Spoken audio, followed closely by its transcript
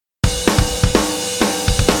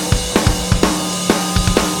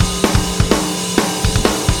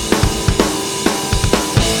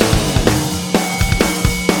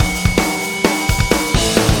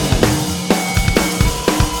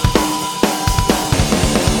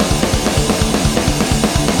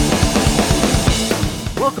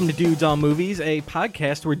Welcome to Dudes on Movies, a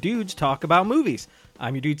podcast where dudes talk about movies.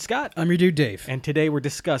 I'm your dude Scott. I'm your dude Dave. And today we're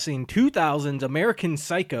discussing 2000's American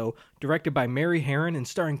Psycho, directed by Mary Harron and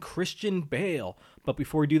starring Christian Bale. But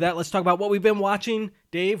before we do that, let's talk about what we've been watching.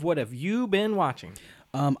 Dave, what have you been watching?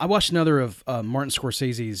 I watched another of Martin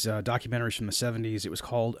Scorsese's documentaries from the 70s. It was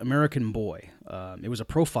called American Boy. It was a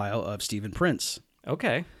profile of Stephen Prince.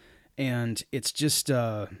 Okay. And it's just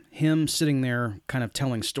him sitting there kind of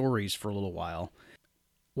telling stories for a little while.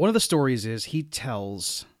 One of the stories is he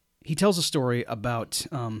tells a story about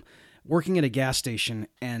working at a gas station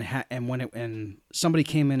and when somebody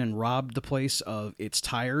came in and robbed the place of its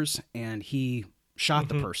tires and he shot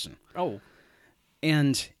the person. Oh.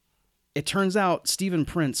 And it turns out Stephen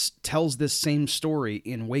Prince tells this same story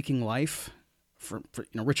in Waking Life for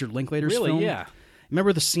Richard Linklater's film. Really? Yeah.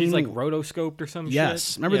 Remember the scene? He's like rotoscoped or some shit?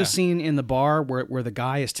 Yes. Remember the scene in the bar where the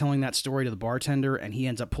guy is telling that story to the bartender and he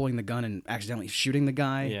ends up pulling the gun and accidentally shooting the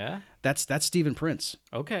guy? Yeah. That's Stephen Prince.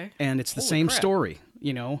 Okay. And it's the Holy same crap. story,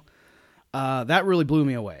 you know? That really blew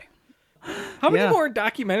me away. How many Yeah. more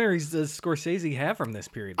documentaries does Scorsese have from this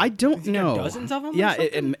period? I don't Has he got know. dozens of them? Yeah, or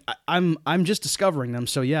something? I'm just discovering them,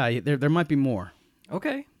 so yeah, there might be more.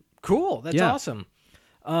 Okay, cool. That's Yeah. awesome.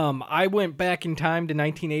 I went back in time to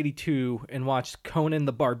 1982 and watched Conan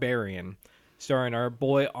the Barbarian, starring our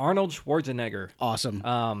boy Arnold Schwarzenegger.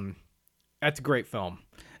 Awesome. That's a great film.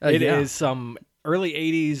 It yeah. is some early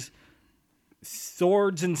 80s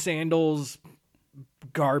swords and sandals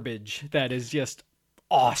garbage that is just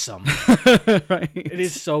awesome. Right. It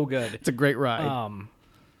is so good. It's a great ride.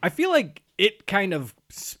 I feel like it kind of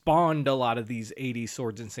spawned a lot of these 80s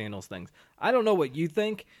swords and sandals things. I don't know what you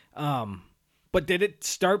think, but did it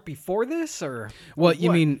start before this or Well, what? you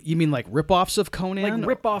mean like ripoffs of Conan? Like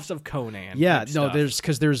rip-offs of Conan? Yeah, type no,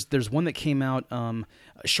 stuff? there's one that came out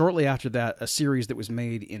shortly after that, a series that was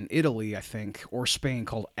made in Italy, I think, or Spain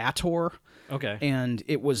called Ator. Okay. And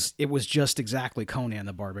it was just exactly Conan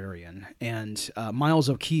the Barbarian. And Miles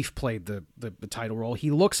O'Keefe played the title role.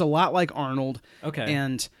 He looks a lot like Arnold. Okay.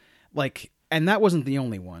 And that wasn't the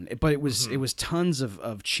only one, but it was tons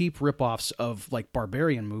of cheap ripoffs of like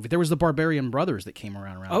Barbarian movie. There was the Barbarian Brothers that came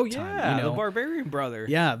around Oh the yeah, time, you know? the Barbarian Brother.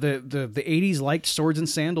 Yeah, the 80s liked swords and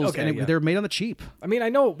sandals, Okay, and yeah. they were made on the cheap. I mean, I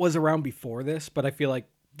know it was around before this, but I feel like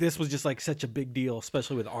this was just like such a big deal,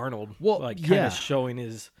 especially with Arnold. Well, like kind yeah. of showing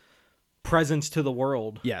his presence to the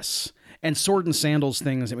world. Yes, and sword and sandals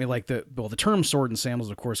things. I mean, like the term sword and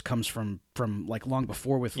sandals, of course, comes from like long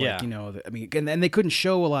before with like Yeah. you know. I mean, and they couldn't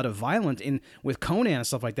show a lot of violence with Conan and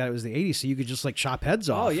stuff like that. It was the 80s, so you could just like chop heads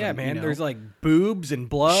off. Oh yeah, and, man. you know. There's like boobs and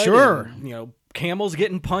blood. Sure. And, camels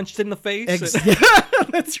getting punched in the face.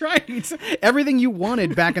 That's right. Everything you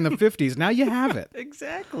wanted back in the 50s, now you have it.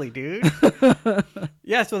 Exactly, dude.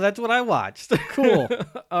 Yeah, so that's what I watched. Cool.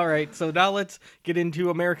 All right, so now let's get into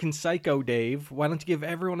American Psycho, Dave. Why don't you give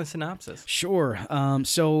everyone a synopsis? Sure.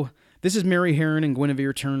 So this is Mary Harron and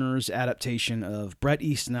Guinevere Turner's adaptation of Bret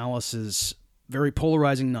Easton Ellis's very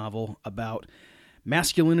polarizing novel about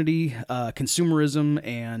masculinity, consumerism,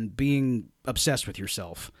 and being obsessed with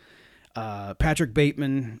yourself. Patrick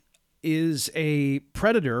Bateman is a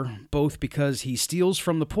predator, both because he steals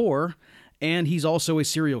from the poor and he's also a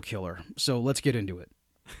serial killer. So let's get into it.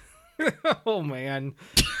 Oh, man.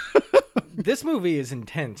 This movie is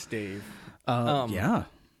intense, Dave. Yeah,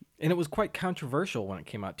 And it was quite controversial when it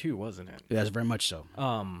came out, too, wasn't it? that's very much so.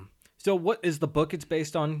 So what is the book it's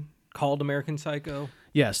based on called American Psycho?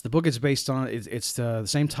 Yes, the book is based on it's the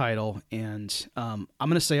same title, and I'm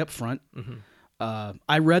going to say up front,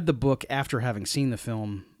 I read the book after having seen the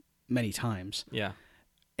film many times, Yeah.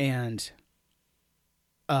 and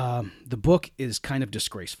the book is kind of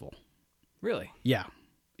disgraceful. Really? Yeah,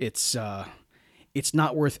 it's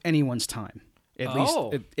not worth anyone's time. At least,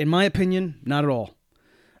 Oh. in my opinion, not at all.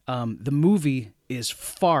 The movie is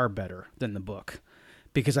far better than the book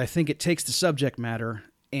because I think it takes the subject matter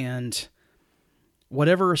and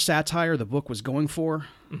whatever satire the book was going for,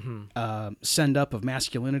 send up of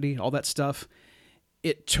masculinity, all that stuff,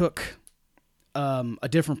 it took a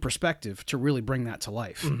different perspective to really bring that to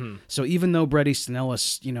life. So even though Bret Easton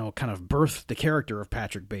Ellis, kind of birthed the character of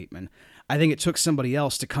Patrick Bateman, I think it took somebody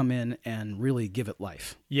else to come in and really give it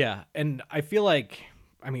life. Yeah, and I feel like,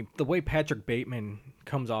 the way Patrick Bateman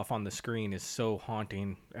comes off on the screen is so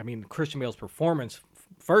haunting. Christian Bale's performance,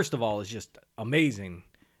 first of all, is just amazing.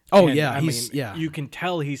 Oh, And, yeah, you can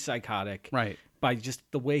tell he's psychotic. Right. By just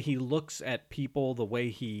the way he looks at people, the way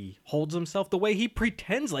he holds himself, the way he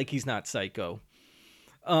pretends like he's not psycho.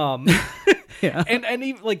 Yeah. And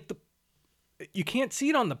even like you can't see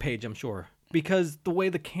it on the page, I'm sure, because the way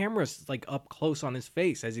the camera's like up close on his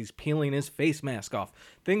face as he's peeling his face mask off,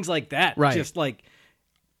 things like that. Right. Just like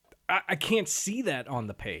I can't see that on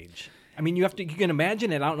the page. I mean, you can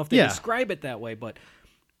imagine it. I don't know if they Yeah. describe it that way, but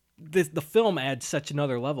the film adds such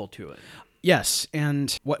another level to it. Yes,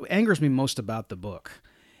 and what angers me most about the book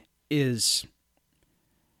is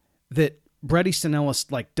that Bret Easton Ellis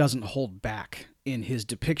doesn't hold back in his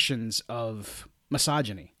depictions of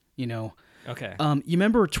misogyny. You know, Okay. you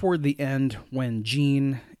remember toward the end when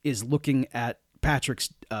Jean is looking at Patrick's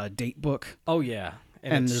date book? Oh yeah,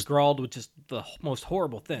 and and it's there's- scrawled with just the most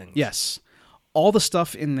horrible things. Yes, all the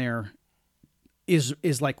stuff in there is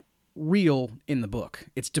real in the book.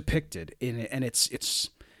 It's depicted in it, and it's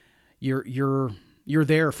you're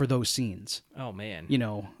there for those scenes. Oh man. You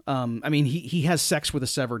know, I mean, he has sex with a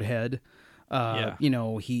severed head. Yeah. You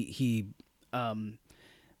know,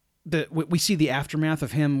 we see the aftermath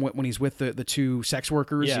of him when he's with the two sex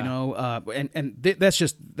workers. Yeah. You know, that's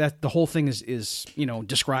just that the whole thing is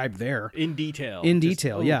described there In detail. in Just-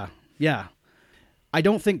 detail. oh. Yeah. I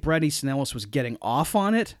don't think Bret Easton Ellis was getting off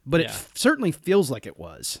on it, but it Yeah. certainly feels like it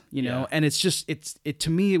was. You know, Yeah. and it's to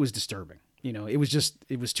me it was disturbing. You know, it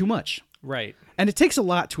was too much. Right. And it takes a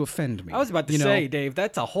lot to offend me. I was about to you know? say, Dave,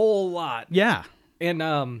 that's a whole lot. Yeah, And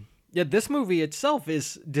yeah, this movie itself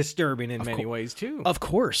is disturbing in many ways too. of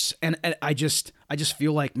course. And I just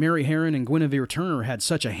feel like Mary Harron and Guinevere Turner had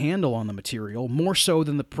such a handle on the material, more so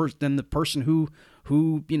than the person who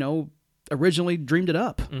originally dreamed it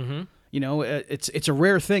up. Mm-hmm. You know, it's a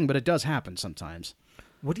rare thing, but it does happen sometimes.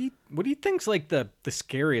 What do you think's like the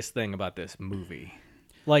scariest thing about this movie?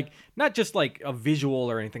 Like, not just like a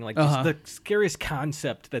visual or anything, like just the scariest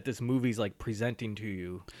concept that this movie's like presenting to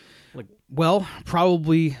you. Like, Well,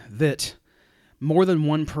 probably that more than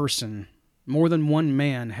one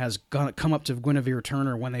man has come up to Guinevere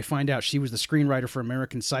Turner when they find out she was the screenwriter for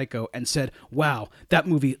American Psycho and said, "Wow, that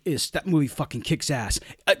movie fucking kicks ass."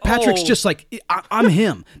 Patrick's Oh. just like, I'm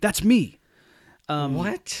him. That's me.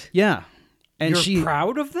 what? Yeah, and You're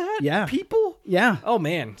proud of that? Yeah. People? yeah, Oh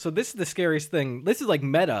man, so this is the scariest thing. This is like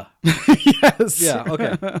meta. yes, Yeah,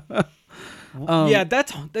 okay. Yeah,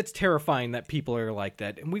 that's terrifying that people are like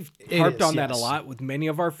that. And we've harped is, on that a yes. lot with many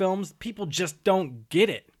of our films. People just don't get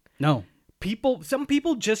it. No, Some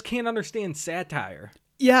people just can't understand satire.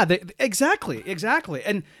 yeah, exactly,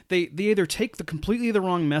 and they either take completely the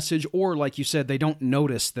wrong message, or like you said, they don't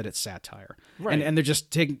notice that it's satire, Right. and they're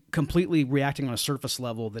just completely reacting on a surface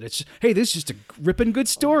level that it's, hey, this is just a ripping good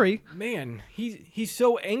story. Man, he's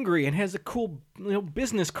so angry and has a cool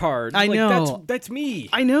business card. I know. That's me.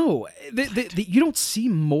 I know. You don't see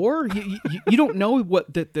more. You don't know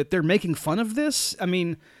that they're making fun of this. I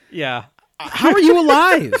mean, Yeah. how are you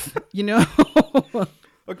alive? You know.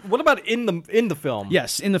 What about in the film?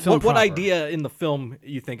 Yes, in the film. What proper. idea in the film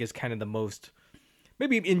you think is kind of the most,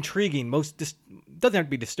 maybe intriguing, doesn't have to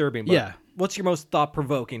be disturbing, but Yeah. what's your most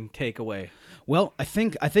thought-provoking takeaway? Well, I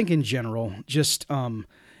think in general, just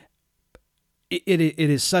it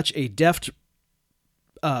is such a deft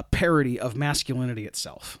parody of masculinity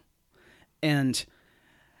itself, and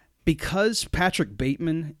because Patrick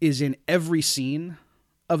Bateman is in every scene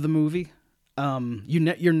of the movie,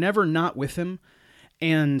 you're never not with him,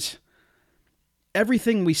 and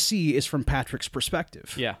everything we see is from Patrick's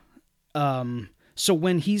perspective. Yeah. So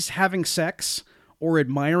when he's having sex or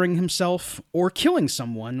admiring himself or killing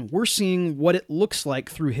someone, we're seeing what it looks like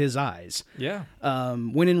through his eyes. Yeah.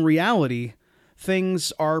 When in reality,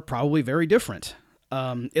 things are probably very different.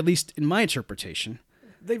 At least in my interpretation.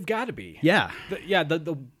 They've got to be. Yeah.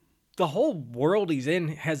 The whole world he's in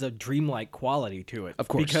has a dreamlike quality to it. Of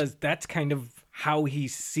course. Because that's kind of how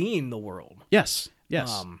he's seeing the world. Yes.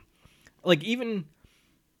 Yes.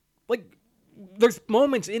 There's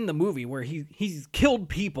moments in the movie where he's killed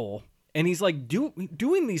people and he's like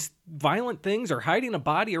doing these violent things or hiding a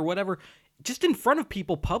body or whatever just in front of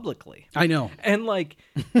people publicly. I know. And like,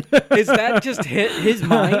 is that just hit his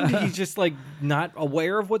mind? He's just like not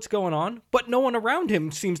aware of what's going on, but no one around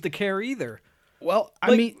him seems to care either. Well,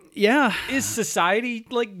 I mean, yeah. Is society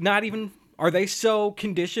like not even? Are they so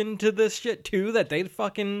conditioned to this shit too that they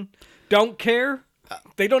fucking don't care?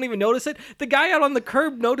 They don't even notice it. The guy out on the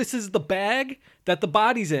curb notices the bag that the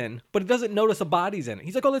body's in, but he doesn't notice a body's in it.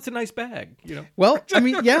 He's like, "Oh, that's a nice bag," you know. Well, I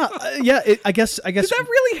mean, yeah, I guess. Did that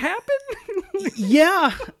really happen?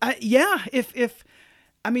 Yeah, yeah. If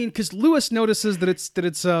I mean, because Lewis notices that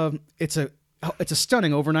it's a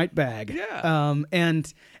stunning overnight bag. Yeah.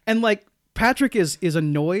 And like Patrick is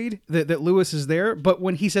annoyed that Lewis is there, but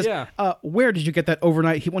when he says, Yeah. "Where did you get that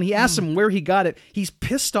overnight?" When he asks him where he got it, he's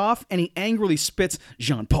pissed off and he angrily spits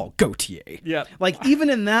Jean-Paul Gaultier. Yeah. Like even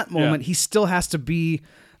in that moment, he still has to be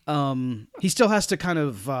he still has to kind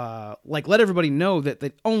of like let everybody know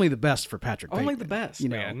that only the best for Patrick Bateman. Only the best,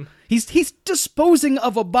 man. He's disposing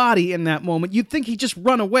of a body in that moment. You'd think he'd just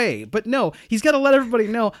run away, but no, he's got to let everybody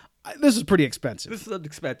know this is pretty expensive. This is an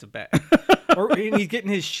expensive bag. And he's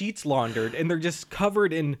getting his sheets laundered, and they're just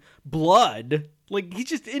covered in blood. Like, he's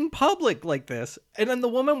just in public like this. And then the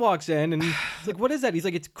woman walks in, and he's like, what is that? He's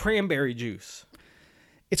like, it's cranberry juice.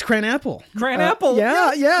 It's cranapple. Cranapple?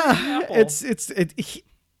 Yeah, yeah. Cranapple.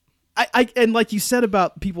 And like you said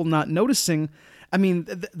about people not noticing, I mean,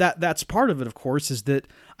 that's part of it, of course, is that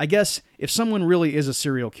I guess if someone really is a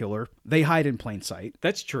serial killer, they hide in plain sight.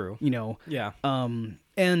 That's true. You know? Yeah.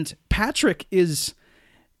 And Patrick is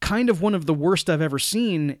kind of one of the worst I've ever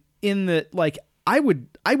seen in that, like, I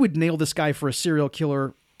would nail this guy for a serial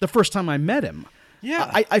killer the first time I met him. Yeah.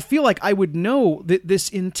 I feel like I would know that this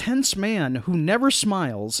intense man who never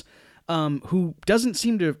smiles, who doesn't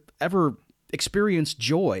seem to ever experience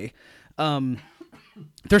joy,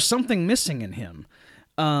 there's something missing in him.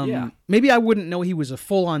 Maybe I wouldn't know he was a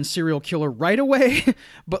full-on serial killer right away,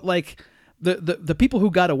 but like the people who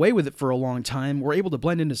got away with it for a long time were able to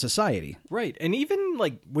blend into society. Right. And even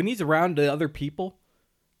like when he's around the other people,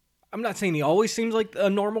 I'm not saying he always seems like a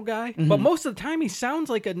normal guy, but most of the time he sounds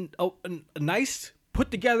like a nice,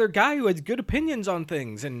 put-together guy who has good opinions on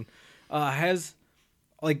things and has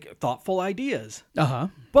like thoughtful ideas.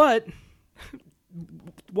 But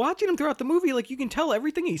watching him throughout the movie, like, you can tell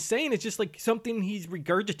everything he's saying is just like something he's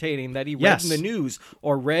regurgitating that he read in the news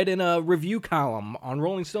or read in a review column on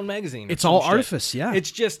Rolling Stone magazine. It's all artifice, yeah.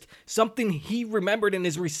 It's just something he remembered and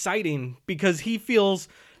is reciting because he feels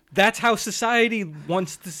that's how society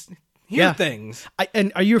wants to hear things.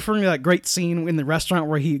 And are you referring to that great scene in the restaurant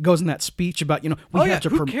where he goes in that speech about, we have to...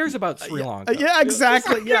 Who cares about Sri Lanka? Yeah,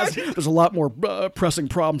 exactly. Yes. There's a lot more pressing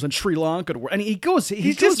problems in Sri Lanka. And he goes...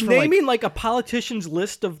 He's just naming like a politician's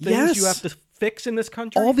list of things you have to fix in this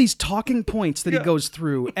country. All these talking points that he goes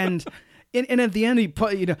through. And at the end,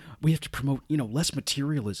 we have to promote, less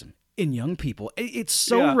materialism in young people. It's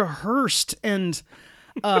so rehearsed and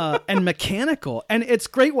mechanical, and it's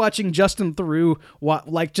great watching Justin Theroux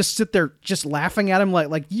just sit there just laughing at him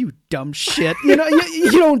like you dumb shit, you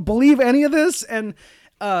don't believe any of this, and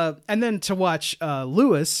then to watch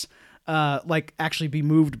Lewis actually be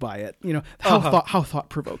moved by it, how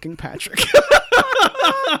thought-provoking, Patrick.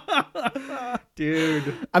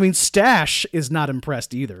 Dude, I mean, Stash is not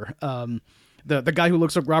impressed either. The guy who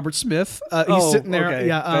looks like Robert Smith, he's sitting there. Okay.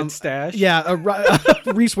 Yeah, Stash. Yeah,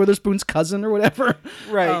 Reese Witherspoon's cousin or whatever.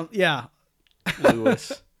 Right. Yeah.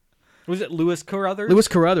 Lewis. Was it Lewis Carruthers? Lewis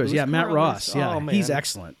Carruthers. Lewis Matt Carruthers. Ross. Yeah, Oh, man. he's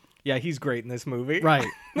excellent. Yeah, he's great in this movie. Right.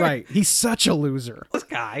 He's such a loser. This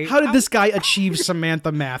guy. How did this guy achieve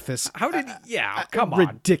Samantha Mathis? Come on.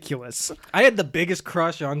 Ridiculous. I had the biggest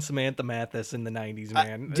crush on Samantha Mathis in the 90s,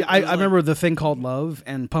 man. I remember The Thing Called Love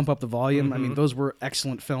and Pump Up the Volume. I mean, those were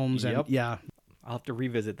excellent films. And yeah. I'll have to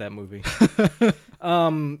revisit that movie.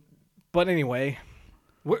 But anyway,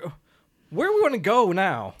 where we want to go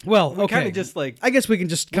now? Well, we kind of just like, I guess we can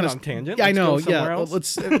just kind of on tangent. Yeah, I know. Go somewhere else.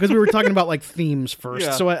 Let's because we were talking about like themes first.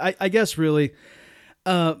 Yeah. So I guess really,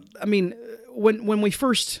 I mean, when we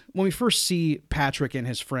first see Patrick and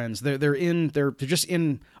his friends, they're just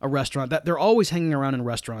in a restaurant. That they're always hanging around in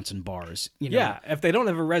restaurants and bars. Yeah, if they don't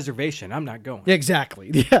have a reservation, I'm not going.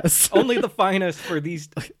 Exactly. Yes. Only the finest for these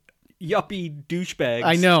yuppie douchebags.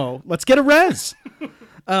 I know. Let's get a res.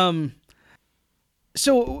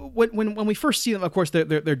 So when we first see them, of course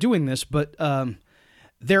they're doing this, but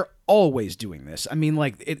they're always doing this. I mean,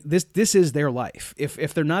 like this is their life.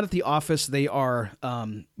 If they're not at the office, they are.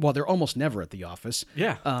 They're almost never at the office.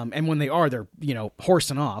 Yeah. And when they are, they're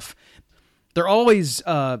horsing off. They're always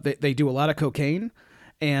they do a lot of cocaine,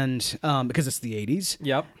 and because it's the 80s.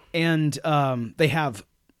 Yep. And they have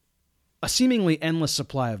a seemingly endless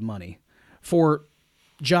supply of money for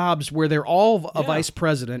jobs where they're all a vice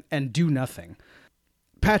president and do nothing.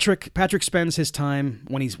 Patrick spends his time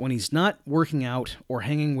when he's not working out or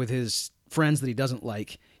hanging with his friends that he doesn't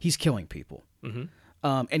like, he's killing people. Mm-hmm.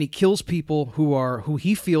 And he kills people who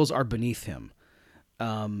he feels are beneath him.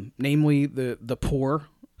 Namely the poor.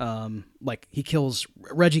 Like he kills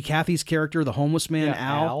Reggie Cathy's character, the homeless man,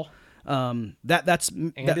 Al. That's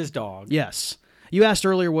his dog. Yes. You asked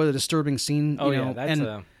earlier what a disturbing scene. I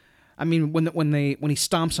mean, when he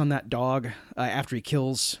stomps on that dog after he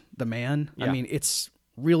kills the man, I mean, it's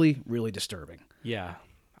really, really disturbing. Yeah.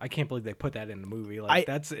 I can't believe they put that in the movie. Like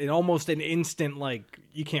that's almost an instant. Like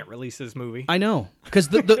you can't release this movie. I know, because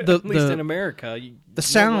the at least in America, the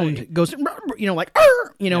sound goes, like,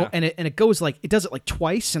 and it goes like, it does it like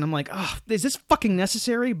twice, and I'm like, oh, is this fucking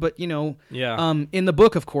necessary? But in the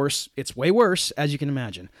book, of course, it's way worse, as you can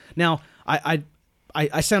imagine. Now,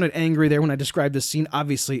 I sounded angry there when I described this scene.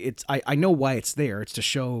 Obviously, I know why it's there. It's to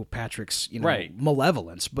show Patrick's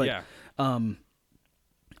malevolence, but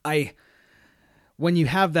when you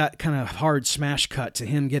have that kind of hard smash cut to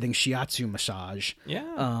him getting shiatsu massage,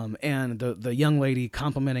 and the young lady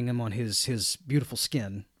complimenting him on his beautiful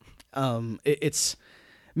skin, it's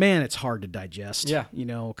hard to digest. Yeah,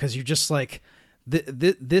 because you're just like,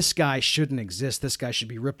 this guy shouldn't exist. This guy should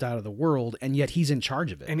be ripped out of the world, and yet he's in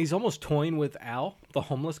charge of it. And he's almost toying with Al, the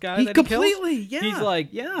homeless guy. He that completely, he kills.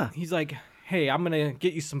 He's like, hey, I'm gonna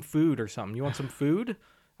get you some food or something. You want some food?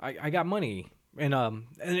 I got money. And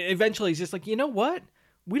eventually he's just like, you know what?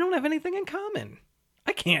 We don't have anything in common.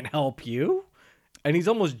 I can't help you. And he's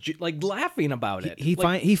almost like laughing about it. He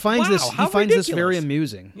finds this very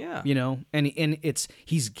amusing. Yeah. And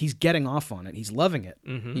he's getting off on it. He's loving it.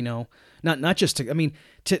 Mm-hmm. Not just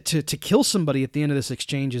to kill somebody at the end of this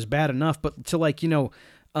exchange is bad enough, but to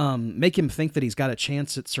make him think that he's got a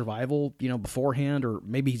chance at survival, beforehand, or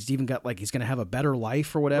maybe he's even got he's going to have a better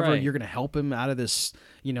life or whatever. Right. You're going to help him out of this,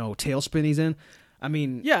 tailspin he's in. I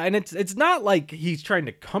mean, yeah, and it's not like he's trying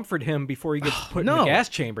to comfort him before he gets put in the gas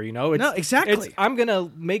chamber. No, exactly. I'm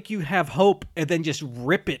gonna make you have hope and then just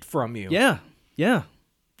rip it from you. Yeah.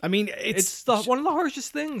 I mean, it's one of the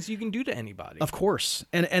harshest things you can do to anybody. Of course,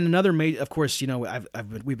 and another of course,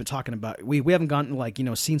 we've been talking about we haven't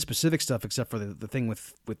gotten scene specific stuff except for the thing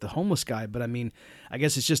with the homeless guy. But I mean, I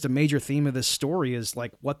guess it's just a major theme of this story is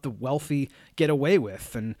like what the wealthy get away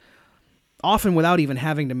with, and often without even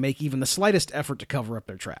having to make even the slightest effort to cover up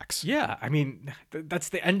their tracks. Yeah, I mean, that's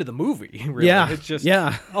the end of the movie, really. Yeah, it's just,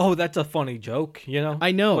 oh, that's a funny joke,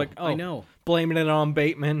 I know, I know. Blaming it on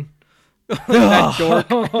Bateman. That dork.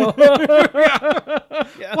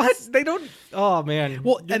 Yes. What? They don't... Oh, man.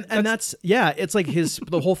 Well, and that's it's like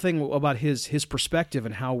the whole thing about his perspective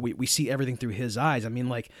and how we see everything through his eyes. I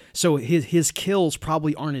mean, so his kills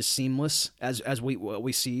probably aren't as seamless as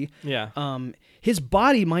we see. Yeah. His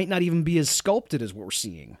body might not even be as sculpted as what we're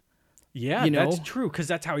seeing. Yeah, that's true, because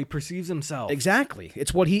that's how he perceives himself. Exactly.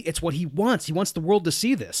 It's what he wants. He wants the world to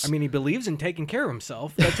see this. I mean, he believes in taking care of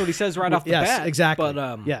himself. That's what he says right off the bat. Yes, exactly.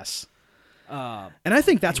 But, yes. And I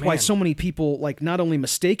think that's why so many people not only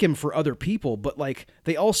mistake him for other people, but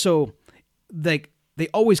they also they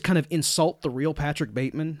always kind of insult the real Patrick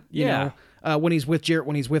Bateman. You know, when he's with Jared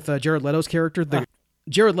Leto's character,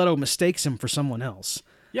 Jared Leto mistakes him for someone else.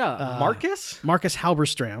 Yeah, Marcus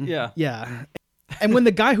Halberstram. Yeah. And when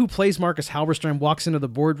the guy who plays Marcus Halberstram walks into the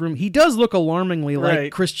boardroom, he does look alarmingly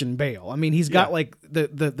like Christian Bale. I mean, he's got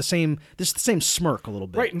the same smirk a little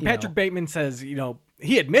bit. Right, and Patrick Bateman says,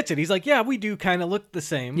 he admits it. He's like, yeah, we do kind of look the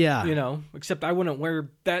same. Yeah. Except I wouldn't wear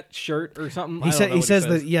that shirt or something. He says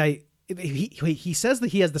that he says that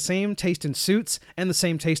he has the same taste in suits and the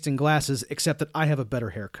same taste in glasses, except that I have a better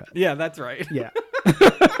haircut. Yeah, that's right. Yeah.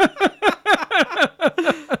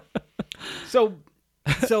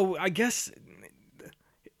 So I guess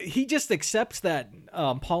he just accepts that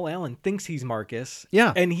Paul Allen thinks he's Marcus.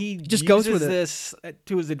 Yeah. And he just uses goes with this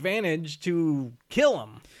to his advantage to kill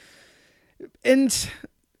him. And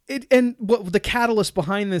what the catalyst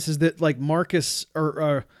behind this is that Marcus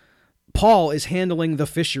or Paul is handling the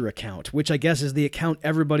Fisher account, which I guess is the account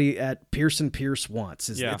everybody at Pearson Pierce wants.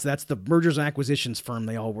 That's the mergers and acquisitions firm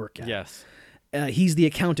they all work at. Yes. He's the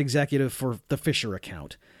account executive for the Fisher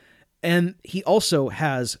account. And he also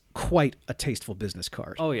has quite a tasteful business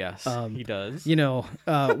card. Oh, yes, he does.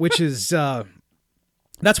 Which is...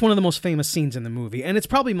 that's one of the most famous scenes in the movie. And it's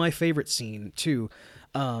probably my favorite scene, too.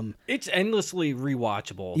 It's endlessly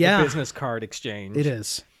rewatchable, the business card exchange. It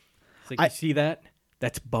is. It's you see that?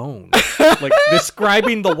 That's bone.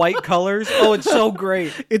 Describing the white colors. Oh, it's so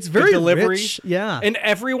great. It's very rich. Yeah. And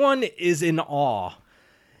everyone is in awe.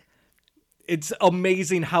 It's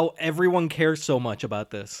amazing how everyone cares so much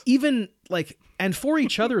about this. Even and for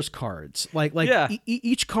each other's cards,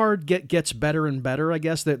 each card gets better and better. I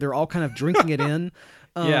guess that they're all kind of drinking it in.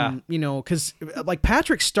 Because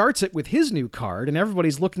Patrick starts it with his new card, and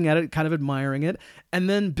everybody's looking at it, kind of admiring it, and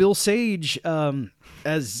then Bill Sage,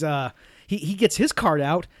 as he gets his card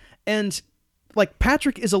out, and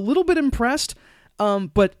Patrick is a little bit impressed,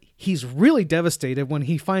 but he's really devastated when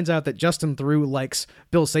he finds out that Justin Theroux likes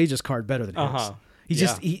Bill Sage's card better than his. He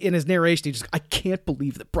just in his narration, I can't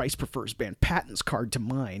believe that Bryce prefers Van Patten's card to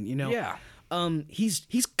mine. Yeah.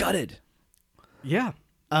 He's gutted. Yeah.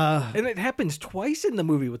 And it happens twice in the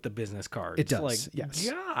movie with the business cards. It does, Like, yes.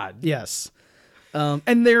 God. Yes.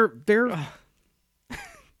 And they're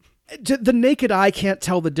the naked eye can't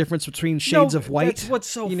tell the difference between shades of white. That's what's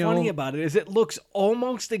so funny about it is it looks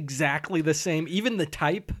almost exactly the same. Even the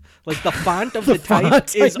type, like the font of the type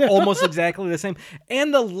font, is almost exactly the same.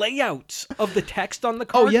 And the layouts of the text on the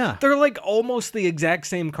card, yeah. they're like almost the exact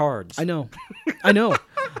same cards. I know.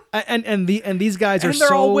 And these guys are And they're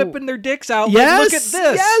so all whipping their dicks out. Yes, Like, look at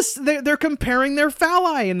this. Yes, they're comparing their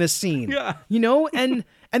phalli in this scene. Yeah. You know,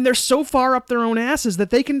 and they're so far up their own asses that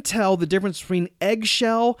they can tell the difference between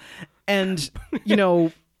eggshell and, you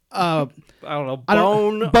know, I don't know,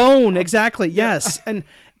 bone. Bone, exactly. Yes. And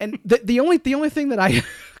the only thing that I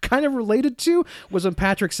kind of related to was when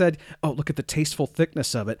Patrick said, "Oh, look at the tasteful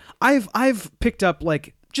thickness of it." I've picked up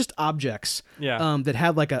like just objects that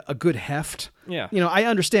had like a good heft. Yeah. You know, I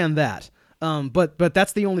understand that. But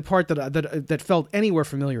that's the only part that felt anywhere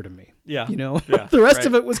familiar to me. Yeah. You know, Yeah, the rest right.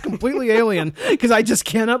 of it was completely alien because I just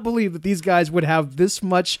cannot believe that these guys would have this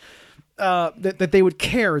much, that they would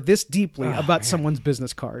care this deeply about someone's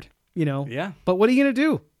business card. You know. Yeah. But what are you gonna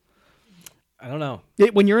do? I don't know.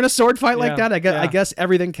 When you're in a sword fight like Yeah, that, I guess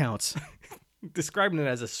everything counts. Describing it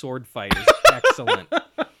as a sword fight is excellent.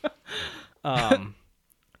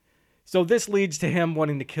 So this leads to him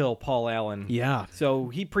wanting to kill Paul Allen. Yeah. So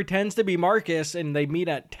he pretends to be Marcus, and they meet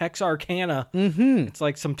at Texarkana. Mm-hmm. It's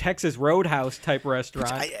like some Texas Roadhouse type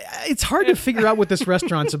restaurant. It's hard to figure out what this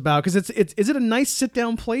restaurant's about because is it a nice sit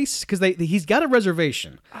down place? Because he's got a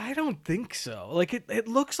reservation. I don't think so. Like it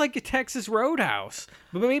looks like a Texas Roadhouse,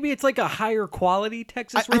 but maybe it's like a higher quality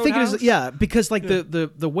Texas Roadhouse. I think it is. Yeah, because like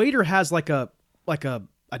the waiter has like a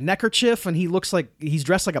neckerchief and he looks like he's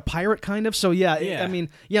dressed like a pirate kind of. So Yeah. I mean,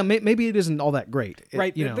 maybe it isn't all that great.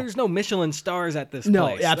 Right. You know. There's no Michelin stars at this No,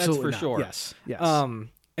 place. absolutely That's for not. sure. Yes.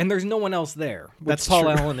 And there's no one else there, which That's Paul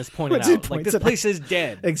true. Allen is pointing Which he out. Like, points this it out. place is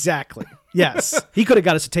dead. Exactly. Yes. He could have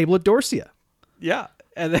got us a table at Dorsia. Yeah.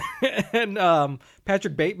 And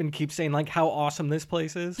Patrick Bateman keeps saying, like, how awesome this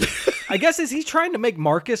place is. I guess, is he trying to make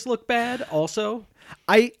Marcus look bad also?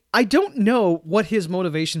 I don't know what his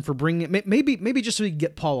motivation for bringing it. Maybe just so he could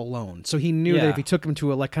get Paul alone. So he knew that if he took him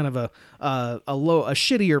to a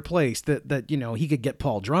shittier place that you know he could get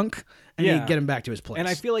Paul drunk and he'd get him back to his place. And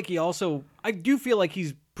I feel like I do feel like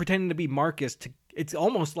he's pretending to be Marcus. It's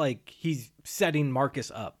almost like he's setting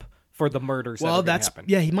Marcus up for the murders. Well, that happen.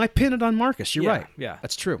 he might pin it on Marcus. You're right. Yeah,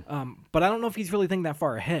 that's true. But I don't know if he's really thinking that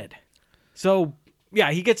far ahead. So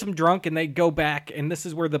yeah, he gets him drunk and they go back, and this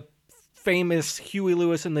is where the famous Huey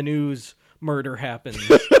Lewis in the News murder happens.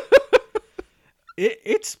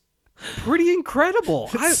 It's pretty incredible.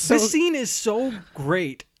 This scene is so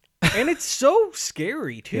great, and it's so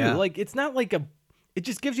scary too. Yeah. Like it's not like it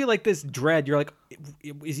just gives you like this dread. You're like,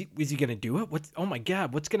 is he gonna do it? Oh my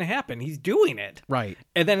god, what's gonna happen? He's doing it, Right.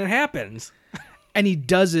 and then it happens. And he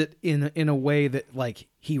does it in a way that like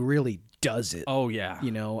he really does it. Oh yeah,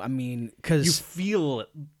 You know, I mean, you because feel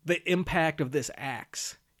the impact of this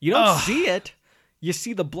axe. You don't see it. You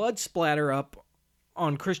see the blood splatter up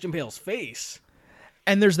on Christian Bale's face.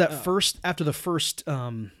 and there's that after the first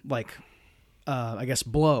I guess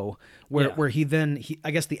blow where he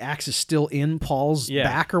I guess the axe is still in Paul's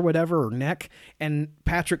back or whatever or neck, and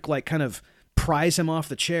Patrick like kind of pries him off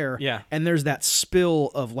the chair. Yeah. And there's that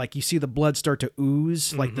spill of like you see the blood start to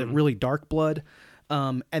ooze, like the really dark blood.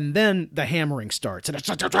 And then the hammering starts, and it's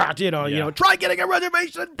you know, try getting a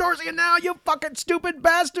reservation in Dorsia now, you fucking stupid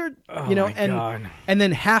bastard. You know, my God. and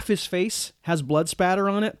then half his face has blood spatter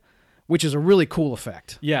on it, which is a really cool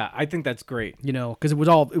effect. Yeah, I think that's great. You know, because it was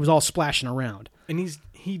all splashing around. And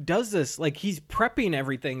he does this, like, he's prepping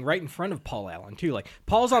everything right in front of Paul Allen too. Like,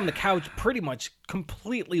 Paul's on the couch pretty much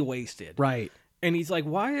completely wasted. Right. And he's like,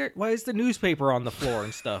 why is the newspaper on the floor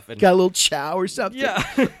and stuff? And Got a little chow or something. yeah.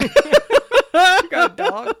 Got a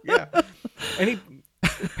dog. Yeah. And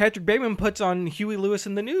Patrick Bateman puts on Huey Lewis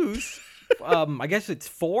in the News. I guess it's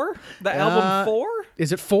 4? The album 4?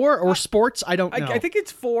 Is it 4 or sports? I don't know. I think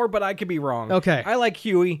it's 4, but I could be wrong. Okay. I like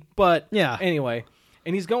Huey, but Yeah. Anyway,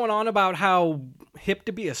 and he's going on about how hip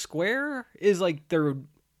to be a square is like their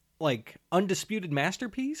like undisputed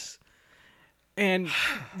masterpiece, and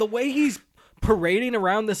the way he's parading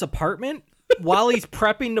around this apartment while he's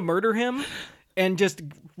prepping to murder him and just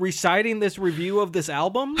reciting this review of this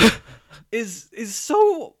album is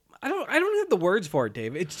so I don't have the words for it,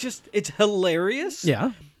 Dave. It's hilarious.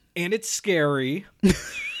 Yeah. And it's scary.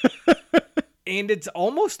 And it's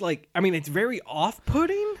almost like, I mean, it's very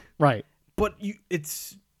off-putting, Right. but you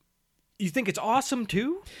think it's awesome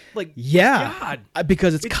too? Like, Yeah. God.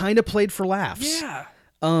 Because it's kind of played for laughs. Yeah.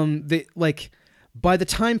 By the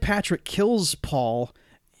time Patrick kills Paul,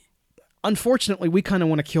 unfortunately, we kind of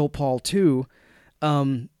want to kill Paul too.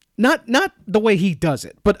 Not the way he does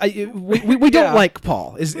it, but we don't like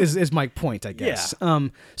Paul is my point, I guess. Yeah.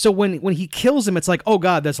 So when he kills him, it's like, oh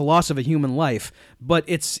God, that's a loss of a human life. But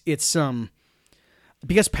it's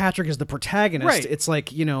because Patrick is the protagonist. Right. It's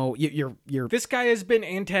like, you're This guy has been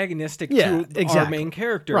antagonistic Yeah, to our exactly. main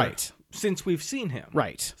character, Right. since we've seen him.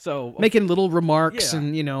 right. So Making little remarks Yeah.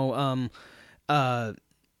 and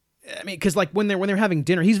I mean, because like when they're having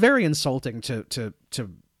dinner, he's very insulting to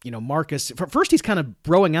Marcus. First, he's kind of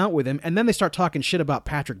broing out with him, and then they start talking shit about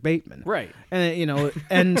Patrick Bateman. Right.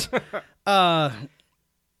 And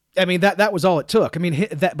I mean that was all it took. I mean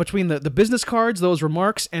that between the business cards, those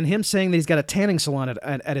remarks, and him saying that he's got a tanning salon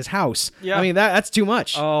at his house. Yeah. I mean that's too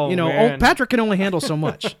much. Oh, man. Patrick can only handle so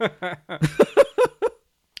much.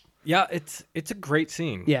 Yeah, it's a great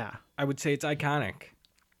scene. Yeah. I would say it's iconic.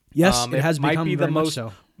 Yes, it has might become be the very much most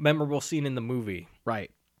so. memorable scene in the movie.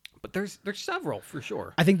 Right. But there's several for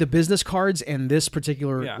sure. I think the business cards and this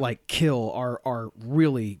particular Yeah. kill are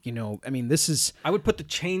really, I mean, this is I would put the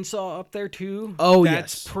chainsaw up there too. Oh,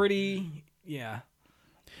 That's yes. pretty. Yeah.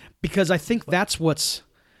 because I think that's what's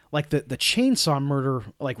like the chainsaw murder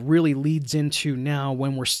really leads into now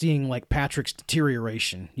when we're seeing like Patrick's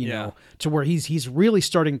deterioration, you Yeah. know, to where he's really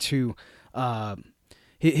starting to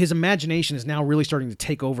his imagination is now really starting to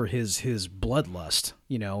take over his bloodlust,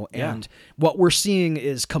 Yeah. and what we're seeing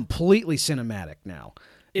is completely cinematic now.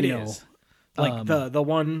 It you is. know. Like the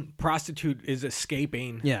one prostitute is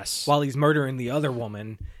escaping Yes. while he's murdering the other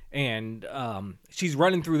woman, and she's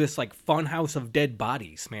running through this like fun house of dead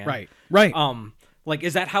bodies, man. Right. Like,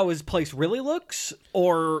 is that how his place really looks?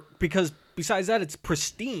 Or because besides that, it's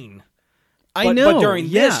pristine. I know. But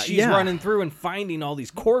during this, she's yeah. running through and finding all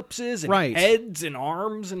these corpses and Right. heads and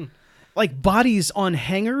arms and like bodies on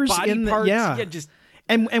hangers body in the parts. yeah. Just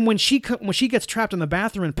And when she gets trapped in the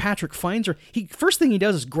bathroom and Patrick finds her, first thing he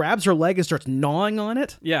does is grabs her leg and starts gnawing on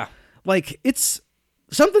it. yeah. Like it's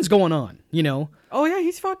something's going on, Oh yeah,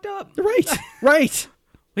 he's fucked up. Right, right.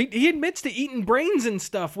 He admits to eating brains and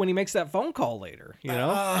stuff when he makes that phone call later.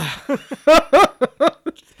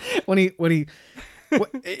 When he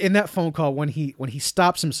in that phone call when he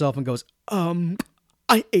stops himself and goes,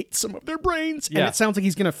 I ate some of their brains, and Yeah. it sounds like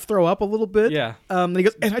he's gonna throw up a little bit. Yeah. And he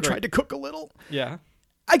goes, and I tried to cook a little. Yeah.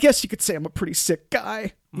 I guess you could say I'm a pretty sick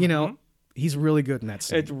guy. He's really good in that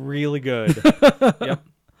scene. It's really good. Yep.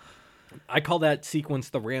 I call that sequence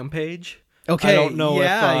the rampage. Okay, I don't know if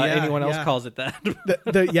yeah, anyone else yeah. calls it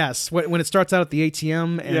that. Yes, when it starts out at the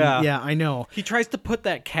ATM, and Yeah. I know. He tries to put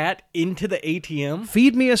that cat into the ATM.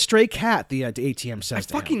 Feed me a stray cat, the ATM says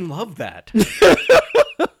to him. Fucking love that.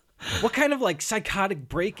 What kind of like psychotic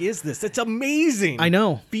break is this? It's amazing. I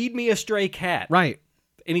know. Feed me a stray cat. Right.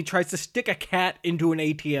 And he tries to stick a cat into an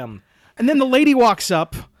ATM. And then the lady walks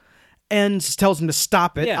up and tells him to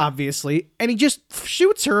stop it, Yeah. obviously, and he just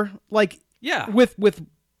shoots her Yeah. with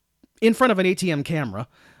in front of an ATM camera.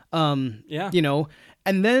 Yeah.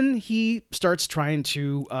 And then he starts trying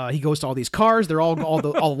to he goes to all these cars, they're all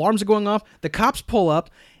the alarms are going off. The cops pull up.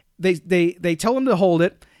 They tell him to hold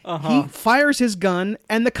it. He fires his gun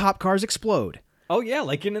and the cop cars explode. Oh yeah,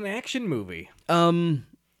 like in an action movie.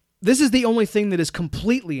 This is the only thing that is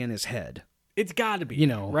completely in his head. It's got to be,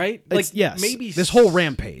 right? Like yes, maybe this whole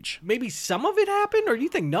rampage. Maybe some of it happened, or do you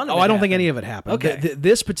think none of it? Oh, I don't think happened? any of it happened. Okay.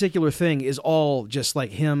 This particular thing is all just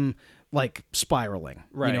like him, like spiraling,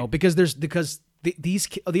 Right. Because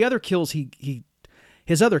the other kills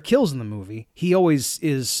his other kills in the movie, he always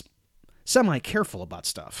is semi careful about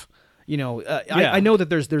stuff. Yeah. I know that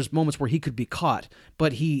there's moments where he could be caught,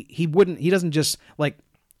 but he doesn't just like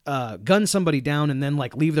gun somebody down and then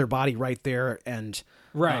like leave their body right there and.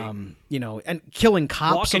 Right. And killing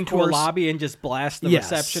cops. Walk into of course. a lobby and just blast the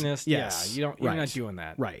Yes, receptionist. yes, Yeah, you're right. not doing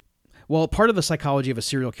that. Right. Well, part of the psychology of a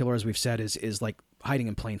serial killer, as we've said, is like hiding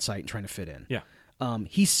in plain sight and trying to fit in. Yeah.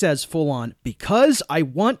 He says full on, because I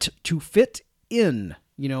want to fit in.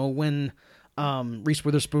 When Reese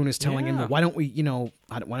Witherspoon is telling him, Yeah. why don't we,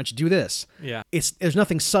 why don't you do this? Yeah. There's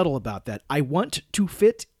nothing subtle about that. I want to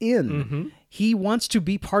fit in. Mm-hmm. He wants to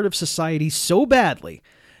be part of society so badly,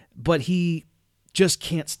 but he just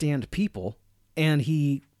can't stand people, and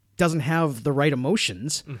he doesn't have the right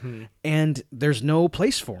emotions, and there's no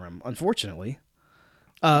place for him, unfortunately.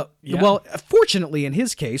 Yeah. Well, fortunately in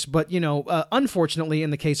his case, but unfortunately in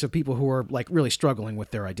the case of people who are like really struggling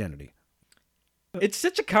with their identity. It's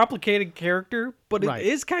such a complicated character, but Right. it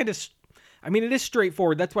is kind of. It is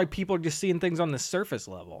straightforward. That's why people are just seeing things on the surface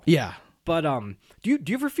level. Yeah. But do you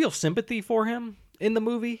ever feel sympathy for him in the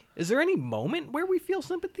movie? Is there any moment where we feel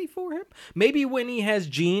sympathy for him? Maybe when he has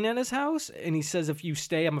Jean at his house and he says, "If you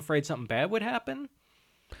stay, I'm afraid something bad would happen."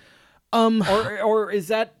 Or is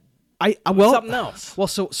that well something else? Well,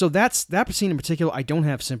 so that scene in particular, I don't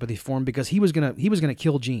have sympathy for him because he was gonna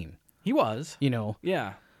kill Gene. He was. You know.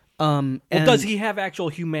 Yeah. Well, does he have actual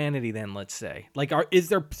humanity then, let's say? Like, is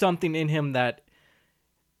there something in him that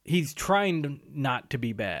he's trying not to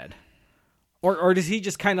be bad? Or does he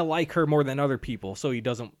just kind of like her more than other people, so he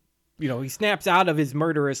doesn't, he snaps out of his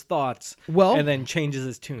murderous thoughts and then changes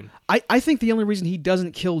his tune? I think the only reason he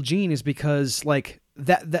doesn't kill Gene is because, like,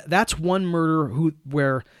 that's one murder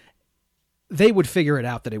where they would figure it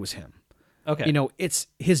out that it was him. Okay. It's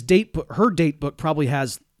his date book. Her date book probably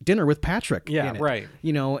has dinner with Patrick. Yeah, in it, right.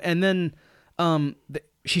 And then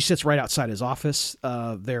she sits right outside his office.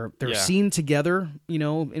 They're seen together,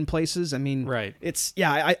 in places. I mean, right.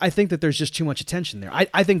 I think that there's just too much attention there.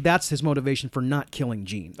 I think that's his motivation for not killing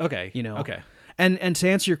Gene. Okay. Okay. And to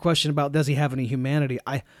answer your question about does he have any humanity,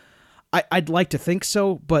 I'd like to think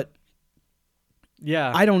so, but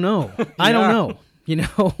yeah, I don't know. I don't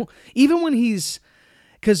know. Even when he's,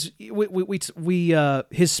 because we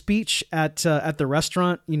his speech at the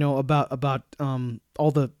restaurant, about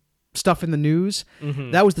all the stuff in the news.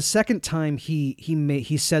 Mm-hmm. That was the second time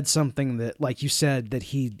he said something that, like you said, that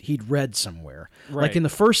he'd read somewhere. Right. Like in the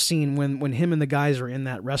first scene when him and the guys are in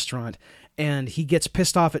that restaurant. And he gets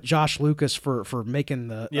pissed off at Josh Lucas for making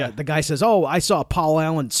the guy says, "Oh, I saw Paul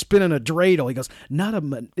Allen spinning a dreidel." He goes,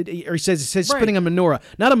 he says spinning a menorah,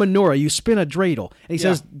 not a menorah. You spin a dreidel. And he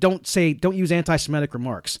says, "Don't use anti-Semitic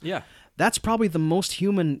remarks." Yeah, that's probably the most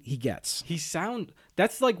human he gets.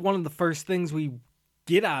 That's like one of the first things we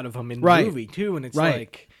get out of him in the movie too, and it's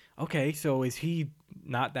like, okay, so is he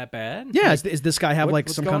not that bad? Yeah, is this guy have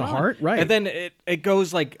some kind of heart? Right. And then it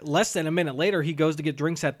goes like less than a minute later, he goes to get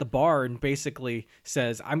drinks at the bar and basically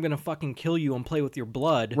says, "I'm gonna fucking kill you and play with your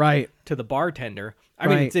blood." Right. To the bartender. I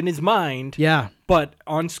mean, it's in his mind. Yeah. But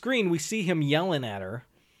on screen, we see him yelling at her,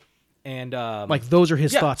 and like those are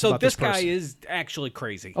his thoughts about this person. So this guy is actually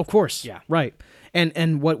crazy. Of course. Yeah. Right.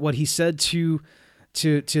 And what he said to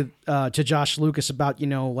Josh Lucas about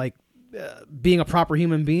being a proper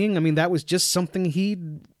human being. I mean, that was just something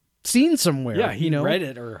he'd seen somewhere. Yeah, he read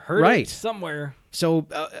it or heard it somewhere. So,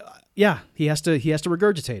 he has to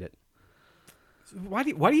regurgitate it. Why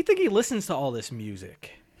do you think he listens to all this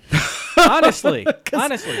music? Honestly.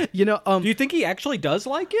 Do you think he actually does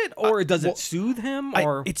like it, or does it soothe him?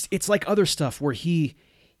 Or it's like other stuff where he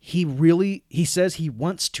says he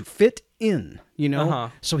wants to fit in,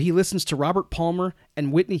 So he listens to Robert Palmer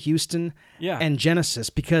and Whitney Houston and Genesis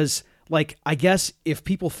because, like, I guess if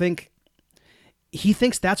people he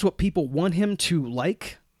thinks that's what people want him to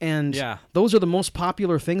like, and those are the most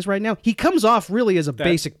popular things right now. He comes off really as a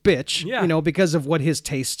basic bitch, because of what his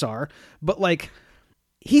tastes are, but like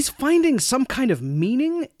he's finding some kind of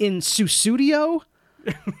meaning in Susudio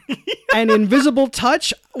and Invisible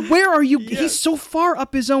Touch. Where are you? Yeah. He's so far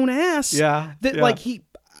up his own ass that like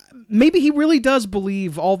maybe he really does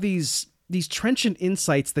believe all these trenchant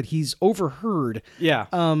insights that he's overheard. Yeah.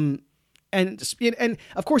 And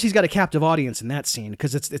of course he's got a captive audience in that scene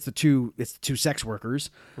because it's the two sex workers,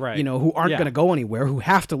 right? Who aren't going to go anywhere, who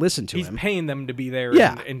have to listen to him. He's paying them to be there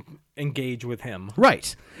and engage with him,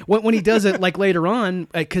 right? When he does it, like later on,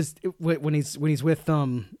 because when he's with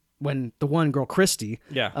when the one girl, Christy,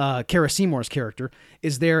 Kara Seymour's character,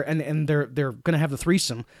 is there, and they're going to have the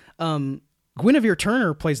threesome. Guinevere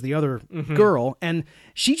Turner plays the other girl, and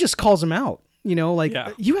she just calls him out.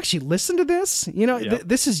 You actually listen to this?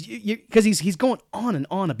 This is because he's going on and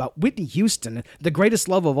on about Whitney Houston, the greatest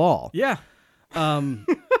love of all. Yeah. And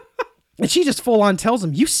she just full on tells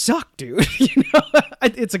him, "You suck, dude."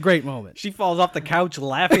 It's a great moment. She falls off the couch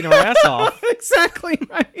laughing her ass off. Exactly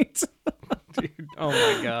right. Dude, oh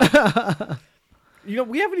my god.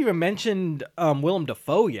 We haven't even mentioned Willem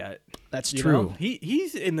Dafoe yet. That's true.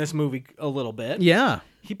 He's in this movie a little bit. Yeah.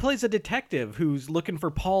 He plays a detective who's looking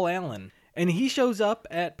for Paul Allen. And he shows up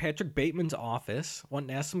at Patrick Bateman's office, wanting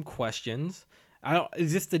to ask some questions.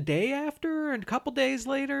 Is this the day after? And a couple days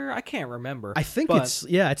later? I can't remember. I think it's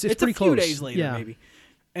pretty close. A few days later, maybe.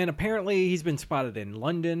 And apparently he's been spotted in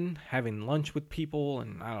London having lunch with people,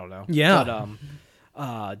 and I don't know. Yeah.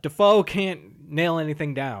 But Dafoe can't nail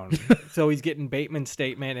anything down. So he's getting Bateman's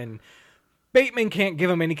statement, and Bateman can't give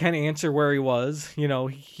him any kind of answer where he was.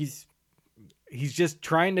 He's just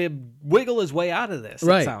trying to wiggle his way out of this,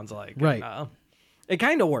 it sounds like. Right. And, it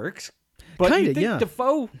kind of works. But you think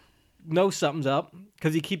Dafoe knows something's up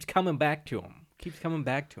because he keeps coming back to him.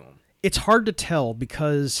 It's hard to tell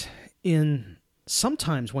because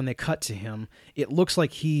sometimes when they cut to him, it looks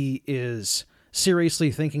like he is seriously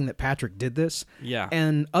thinking that Patrick did this. Yeah.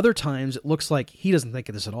 And other times it looks like he doesn't think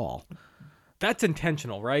of this at all. That's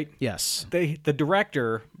intentional, right? Yes. The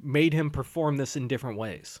director made him perform this in different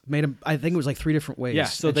ways. Made him, I think it was like 3 different ways. Yeah,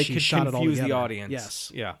 so and they she could shot it all confuse the together. audience.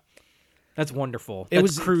 Yes. Yeah. That's wonderful. It That's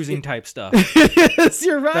was- cruising type stuff. Yes,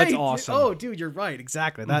 you're right. That's awesome. Oh, dude, you're right.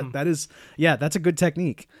 Exactly. That is, yeah, that's a good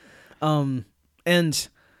technique. And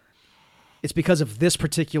it's because of this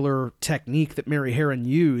particular technique that Mary Harron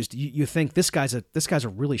used. You think this guy's a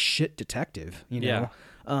really shit detective, you know?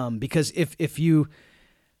 Because if you,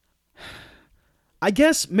 I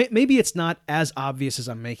guess maybe it's not as obvious as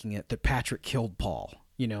I'm making it that Patrick killed Paul.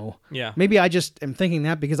 You know, Yeah. Maybe I just am thinking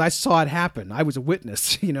that because I saw it happen. I was a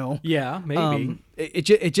witness. You know. Yeah, maybe.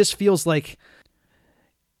 It just feels like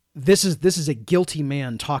this is a guilty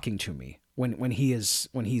man talking to me when he's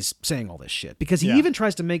saying all this shit, because he Yeah. even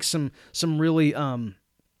tries to make some really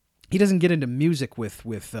he doesn't get into music with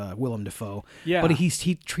Willem Dafoe. Yeah. But he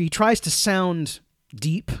tries to sound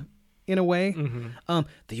deep in a way. Mm-hmm.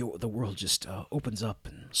 The world just opens up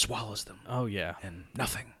and swallows them Oh, yeah. and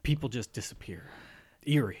nothing. People just disappear.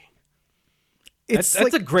 Eerie. It's That's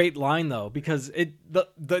like, a great line though, because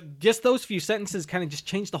the just those few sentences kind of just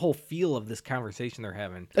change the whole feel of this conversation they're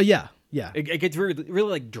having. yeah. It gets really, really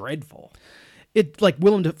like dreadful. It like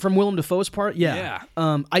from Willem Dafoe's part, yeah.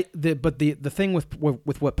 But the thing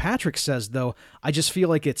with what Patrick says though, I just feel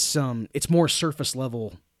like it's more surface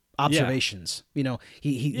level observations. You know,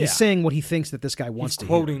 he's saying what he thinks that this guy wants He's to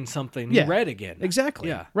quoting something hear. he read again. Exactly.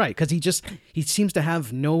 Yeah. Right, because he seems to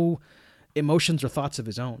have no emotions or thoughts of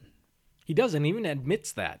his own. He doesn't even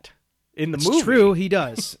admits that in the It's movie. true, he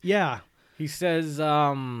does. Yeah. He says,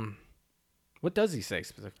 what does he say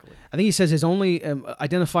specifically? I think he says his only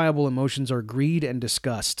identifiable emotions are greed and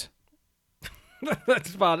disgust.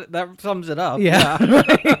 That's about it. That sums it up. Yeah.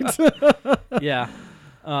 Yeah.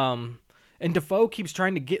 And Defoe keeps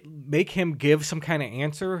trying to make him give some kind of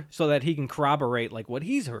answer so that he can corroborate like what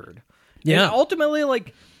he's heard. Yeah. And ultimately,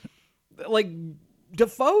 like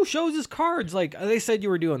Defoe shows his cards. Like, they said you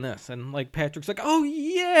were doing this, and like Patrick's like, oh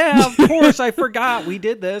yeah, of course, I forgot we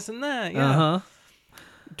did this and that. Yeah. Uh-huh.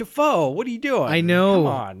 Defoe, what are you doing? I know. Come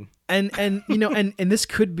on. And you know, and this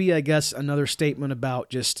could be, I guess, another statement about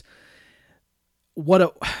just what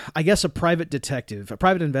a private detective, a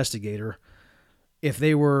private investigator, if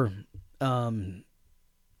they were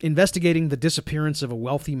investigating the disappearance of a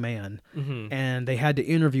wealthy man and they had to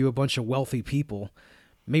interview a bunch of wealthy people,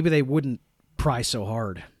 maybe they wouldn't pry so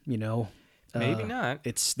hard, you know. Maybe not.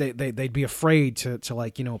 It's they'd be afraid to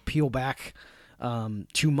like, you know, peel back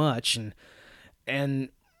too much, and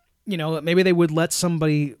you know, maybe they would let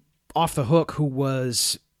somebody off the hook who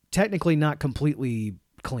was technically not completely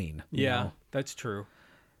clean. you Yeah, know? that's true.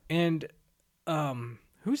 And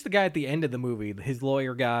who's the guy at the end of the movie? His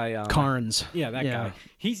lawyer guy. Carnes. Yeah, that guy.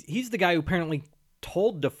 He's the guy who apparently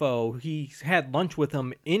told Defoe he had lunch with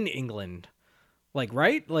him in England. Like,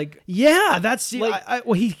 right? Like, Yeah, that's Like-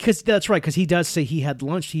 that's right, because he does say he had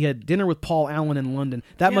lunch. He had dinner with Paul Allen in London.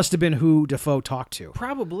 That Yeah. must have been who Defoe talked to.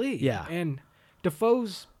 probably. Yeah. And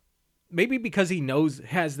Defoe's, maybe because he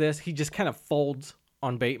has this, he just kind of folds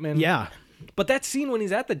on Bateman. Yeah, But that scene when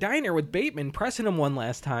he's at the diner with Bateman pressing him one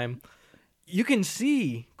last time, you can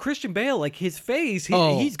see Christian Bale, like his face,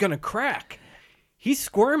 he's going to crack. He's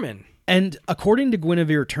squirming. and according to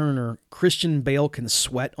Guinevere Turner, Christian Bale can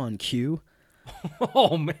sweat on cue.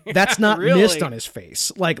 Oh, man. That's not really? missed on his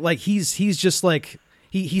face. Like he's just like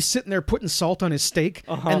he's sitting there putting salt on his steak,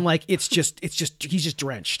 and like it's just he's just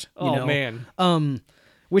drenched. You Oh, know? man.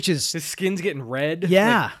 Which is His skin's getting red.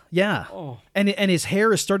 yeah, Like, yeah. Oh. And his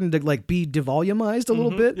hair is starting to like be devolumized a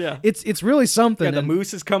little bit. yeah. It's really something. yeah, the and-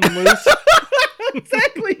 moose is coming loose.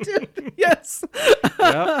 exactly, dude. Yes.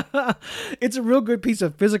 Yep. It's a real good piece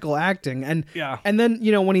of physical acting, and Yeah. and then,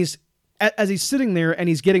 you know, when he's as he's sitting there and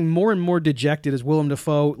he's getting more and more dejected as Willem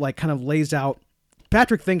Dafoe like kind of lays out,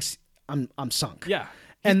 Patrick thinks I'm sunk. Yeah.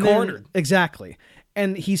 He's and cornered. Exactly.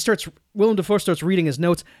 And Willem Dafoe starts reading his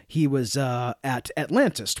notes. He was at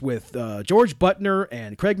Atlantis with George Butner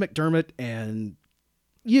and Craig McDermott and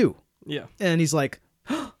you. Yeah. And he's like,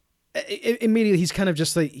 immediately he's kind of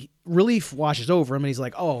just like, relief washes over him, and he's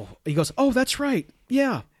like, he goes, oh, that's right.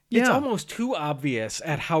 Yeah. It's Yeah. almost too obvious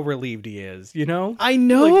at how relieved he is, you know? I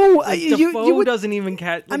know. Like, You Defoe would- doesn't even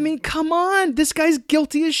catch. I mean, come on. This guy's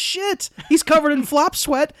guilty as shit. He's covered in flop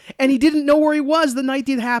sweat, and he didn't know where he was the night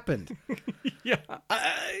it happened. yeah.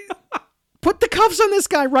 Put the cuffs on this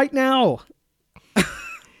guy right now.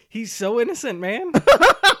 He's so innocent, man.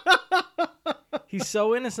 He's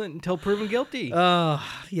so innocent until proven guilty.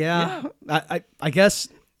 Yeah. I guess.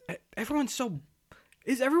 Everyone's so...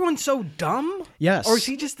 Is everyone so dumb? Yes. Or is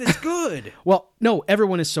he just this good? Well, no,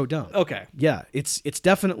 everyone is so dumb. Okay. Yeah, it's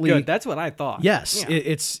definitely Good. That's what I thought. Yes, Yeah.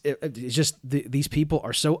 it's just these people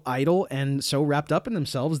are so idle and so wrapped up in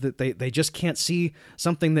themselves that they just can't see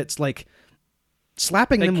something that's like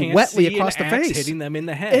slapping They them can't wetly see across an the axe face. hitting them in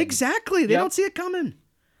the head. Exactly. They Yep. don't see it coming.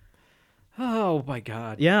 Oh my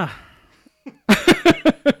god. Yeah.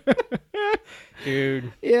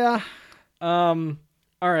 Dude. Yeah. All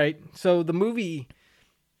right. So the movie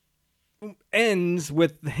ends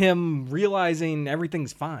with him realizing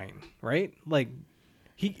everything's fine, right? Like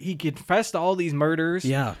he confessed to all these murders.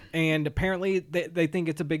 Yeah. And apparently they think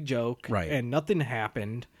it's a big joke. Right. And nothing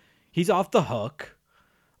happened. He's off the hook.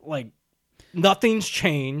 Like nothing's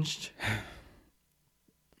changed.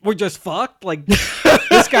 We're just fucked. Like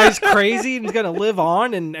this guy's crazy and he's gonna live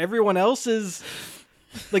on, and everyone else is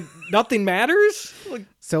like nothing matters. Like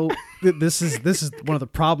So this is one of the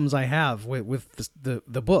problems I have with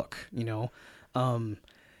the book, you know,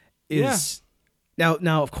 is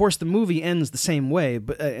now of course the movie ends the same way,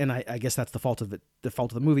 but and I guess that's the fault of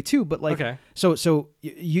the movie too. But like, Okay. so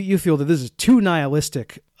you feel that this is too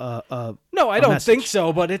nihilistic? no, I don't message. think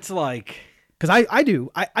so. But it's like, Because I do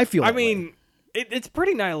I feel. I that way. mean, it's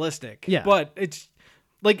pretty nihilistic. Yeah. But it's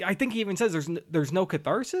like I think he even says there's no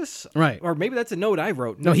catharsis. Right. Or maybe that's a note I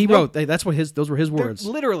wrote. no, he wrote that's what those were his words.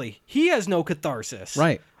 Literally, he has no catharsis.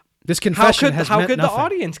 Right. This How confession could has how meant could nothing. the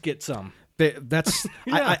audience get some? That's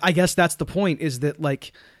Yeah. I guess that's the point, is that,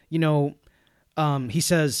 like, you know, he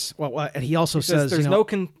says, well, and he also says There's you know,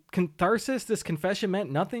 no catharsis. This confession meant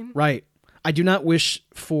nothing. right. I do not wish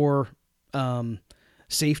for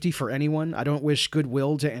safety for anyone. I don't wish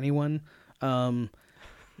goodwill to anyone. And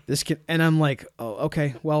I'm like, oh,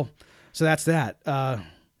 okay, well, so that's that.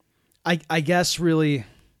 I guess really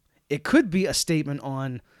it could be a statement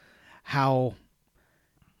on how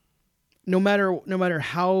no matter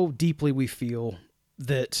how deeply we feel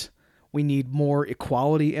that we need more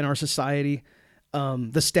equality in our society,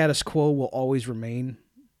 the status quo will always remain.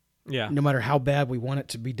 Yeah. No matter how bad we want it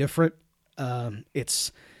to be different,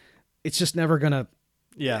 it's just never gonna.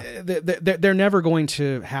 Yeah. They're never going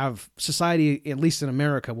to have society, at least in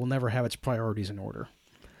America, will never have its priorities in order.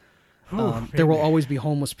 There will always be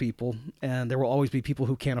homeless people, and there will always be people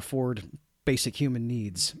who can't afford basic human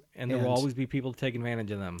needs, And there will always be people to take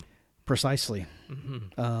advantage of them. precisely.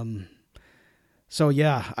 Mm-hmm. So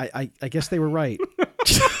yeah, I guess they were right.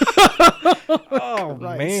 Oh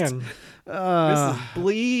man, this is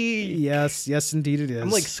bleak. Yes, indeed it is. I'm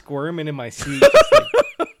like squirming in my seat, just,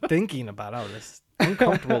 like, thinking about how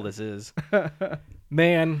uncomfortable this is.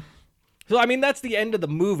 Man. So I mean, that's the end of the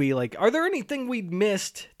movie. Like, are there anything we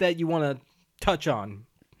missed that you want to touch on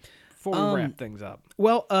before we wrap things up?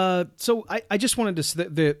 Well, so I just wanted to say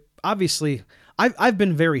that obviously I've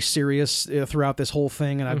been very serious throughout this whole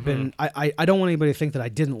thing, and I've been I don't want anybody to think that I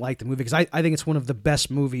didn't like the movie, because I think it's one of the best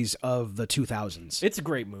movies of the 2000s. It's a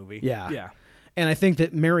great movie. Yeah. And I think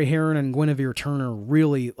that Mary Harron and Guinevere Turner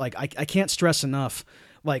really, like, I can't stress enough,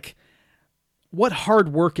 like, what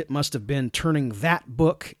hard work it must have been turning that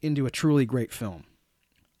book into a truly great film.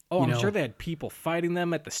 Oh, You I'm sure they had people fighting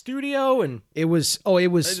them at the studio, and It was it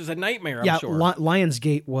was a nightmare. I'm sure.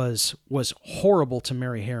 Lionsgate was horrible to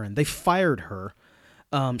Mary Harron. They fired her.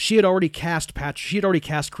 She had already cast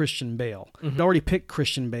Christian Bale. Had already picked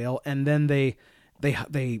Christian Bale, and then they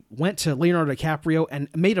went to Leonardo DiCaprio and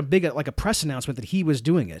made a big, like, a press announcement that he was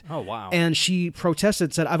doing it. Oh wow. And she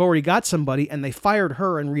protested, said, "I've already got somebody," and they fired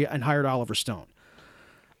her and hired Oliver Stone.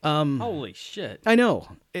 Holy shit. I know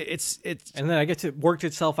it's And then I guess it worked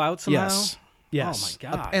itself out somehow. yes. Oh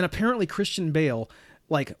my God. And apparently Christian Bale,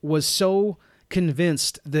 like, was so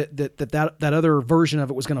convinced that other version of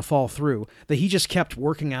it was going to fall through that he just kept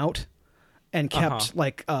working out and kept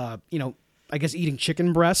like I guess eating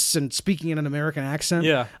chicken breasts and speaking in an American accent.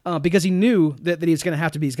 Yeah. Because he knew that he's going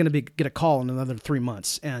to get a call in another 3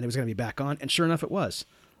 months, and it was going to be back on. And sure enough, it was.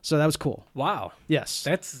 So that was cool. Wow. Yes.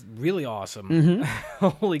 That's really awesome.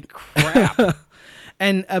 Holy crap.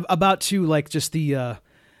 And about to, like, just the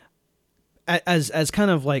as kind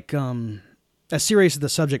of like as serious as the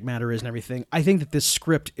subject matter is and everything, I think that this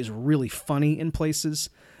script is really funny in places.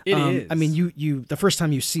 It is. I mean, you the first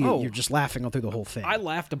time you see it, Oh. you're just laughing all through the whole thing. I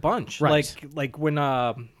laughed a bunch. Right. Like when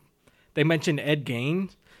they mentioned Ed Gein.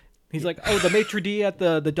 He's like, oh, the maitre d' at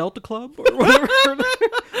the Delta Club or whatever.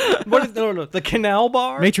 No, the Canal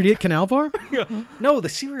Bar. Maitre d' at Canal Bar. No, the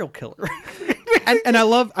serial killer. and I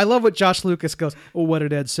love what Josh Lucas goes. Well, what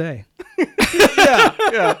did Ed say?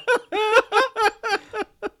 Yeah.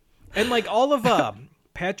 And like all of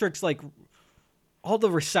Patrick's, like, all the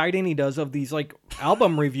reciting he does of these, like,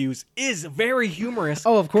 album reviews is very humorous.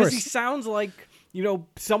 Oh, of course. Because he sounds like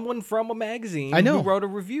someone from a magazine I know. who wrote a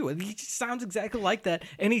review. And he just sounds exactly like that.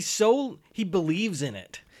 And he believes in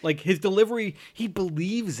it. Like his delivery, he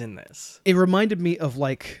believes in this. It reminded me of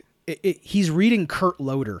like, he's reading Kurt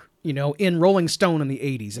Loder, in Rolling Stone in the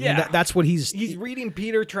 80s. I mean, that's what he's reading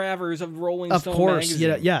Peter Travers of Rolling of Stone course.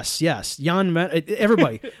 magazine. Yes.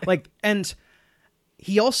 Everybody. Like, and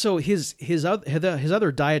he also, his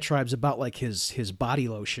other diatribes about like his body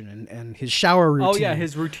lotion and his shower routine. Oh yeah,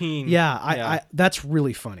 his routine. Yeah, I that's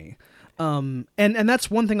really funny. And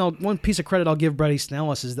that's one piece of credit I'll give Brett Easton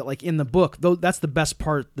Ellis is that like in the book, though, that's the best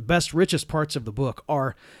part, richest parts of the book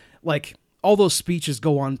are like all those speeches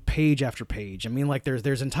go on page after page. I mean, like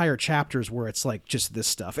there's entire chapters where it's like just this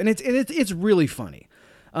stuff, and it's really funny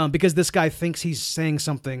because this guy thinks he's saying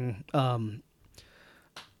something.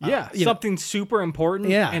 Something super important.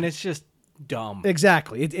 Yeah, and it's just dumb.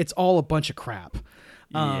 Exactly, it's all a bunch of crap.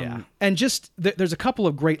 And just there's a couple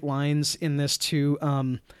of great lines in this too.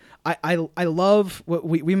 I love what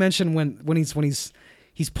we mentioned when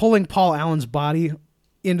he's pulling Paul Allen's body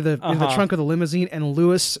into the trunk of the limousine, and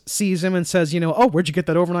Lewis sees him and says, "Oh, where'd you get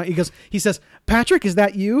that overnight?" He says, "Patrick, is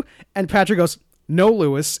that you?" And Patrick goes, "No,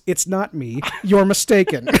 Lewis, it's not me. You're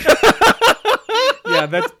mistaken." Yeah,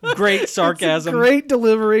 that's great sarcasm. Great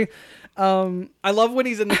delivery. I love when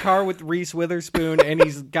he's in the car with Reese Witherspoon and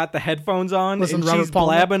he's got the headphones on and she's Palmer.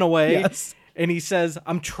 blabbing away. Yes. And he says,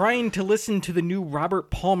 "I'm trying to listen to the new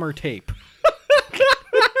Robert Palmer tape."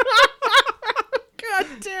 God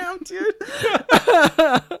damn, dude.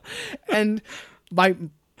 And my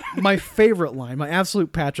favorite line, my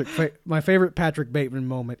favorite Patrick Bateman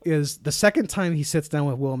moment is the second time he sits down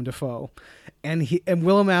with Willem Dafoe, and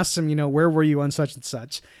Willem asks him, "Where were you on such and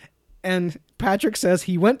such?" And Patrick says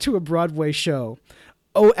he went to a Broadway show.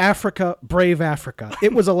 "Oh, Africa, brave Africa.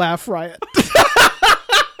 It was a laugh riot."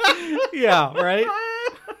 Yeah, right?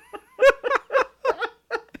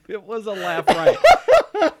 It was a laugh riot.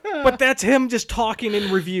 But that's him just talking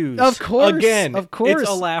in reviews. Of course. Again, of course. It's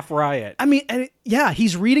a laugh riot. I mean,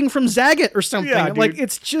 he's reading from Zagat or something. Yeah, dude. Like,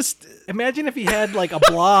 it's just... Imagine if he had, like, a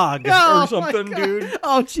blog or something, dude.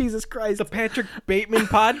 Oh, Jesus Christ. The Patrick Bateman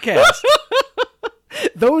podcast.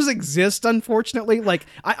 Those exist, unfortunately. Like,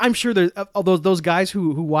 I'm sure there's those guys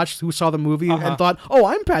who saw the movie and thought, "Oh,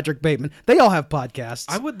 I'm Patrick Bateman." They all have podcasts.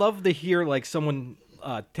 I would love to hear, like, someone...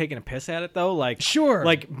 taking a piss at it though, like sure,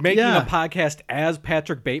 like making a podcast as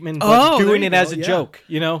Patrick Bateman, but doing it as a joke.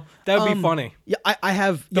 That would be funny. Yeah, I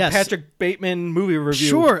have the Patrick Bateman movie review.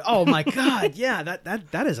 Sure. Oh my God. Yeah,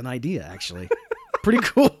 that is an idea actually. Pretty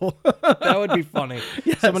cool. That would be funny.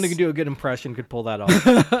 Yes. Someone who can do a good impression could pull that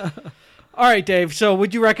off. All right, Dave. So,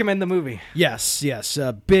 would you recommend the movie? Yes.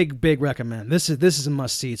 Big recommend. This is a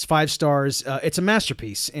must see. It's 5 stars. It's a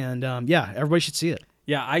masterpiece, and everybody should see it.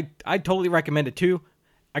 Yeah, I totally recommend it too.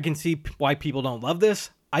 I can see why people don't love this.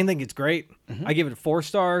 I think it's great. Mm-hmm. I give it 4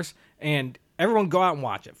 stars, and everyone go out and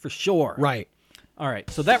watch it for sure. Right. All right,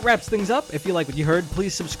 so that wraps things up. If you like what you heard,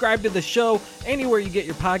 please subscribe to the show anywhere you get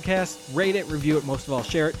your podcast. Rate it, review it, most of all,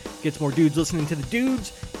 share it. Gets more dudes listening to the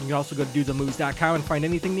dudes. You can also go to dudesonmovies.com and find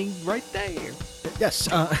anything you need right there. Yes.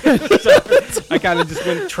 So, I kind of just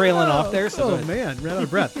went trailing off there. So man, ran out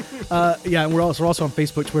of breath. And we're also on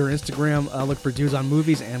Facebook, Twitter, Instagram. Look for Dudes on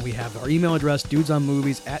Movies, and we have our email address,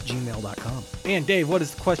 dudesonmovies@gmail.com. And Dave, what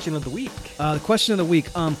is the question of the week? The question of the week: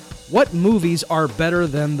 what movies are better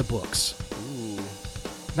than the books?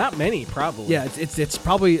 Not many, probably. Yeah, it's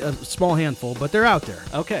probably a small handful, but they're out there.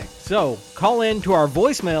 Okay, so call in to our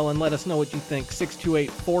voicemail and let us know what you think.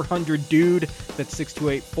 628-400-DUDE. That's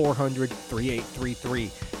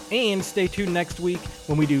 628-400-3833. And stay tuned next week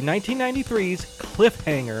when we do 1993's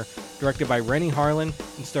Cliffhanger, directed by Rennie Harlan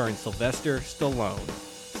and starring Sylvester Stallone.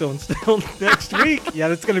 So until next week, yeah,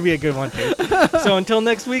 that's going to be a good one, too. So until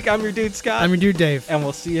next week, I'm your dude, Scott. I'm your dude, Dave. And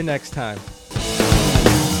we'll see you next time.